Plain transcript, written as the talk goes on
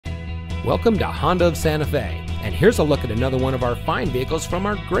Welcome to Honda of Santa Fe, and here's a look at another one of our fine vehicles from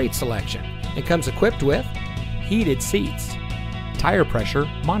our great selection. It comes equipped with heated seats, tire pressure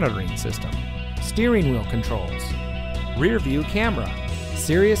monitoring system, steering wheel controls, rear view camera,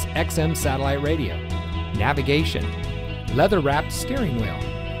 Sirius XM satellite radio, navigation, leather-wrapped steering wheel,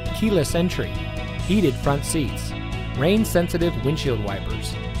 keyless entry, heated front seats, rain-sensitive windshield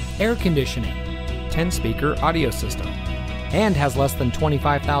wipers, air conditioning, 10-speaker audio system, and has less than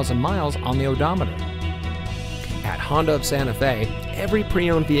 25,000 miles on the odometer. At Honda of Santa Fe, every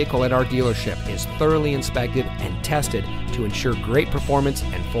pre-owned vehicle at our dealership is thoroughly inspected and tested to ensure great performance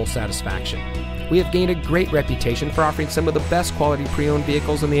and full satisfaction. We have gained a great reputation for offering some of the best quality pre-owned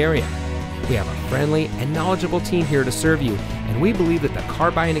vehicles in the area. We have a friendly and knowledgeable team here to serve you, and we believe that the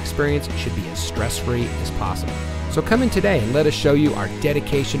car buying experience should be as stress-free as possible. So come in today and let us show you our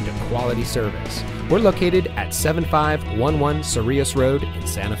dedication to quality service. We're located at 7511 Cerrillos Road in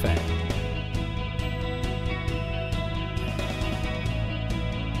Santa Fe.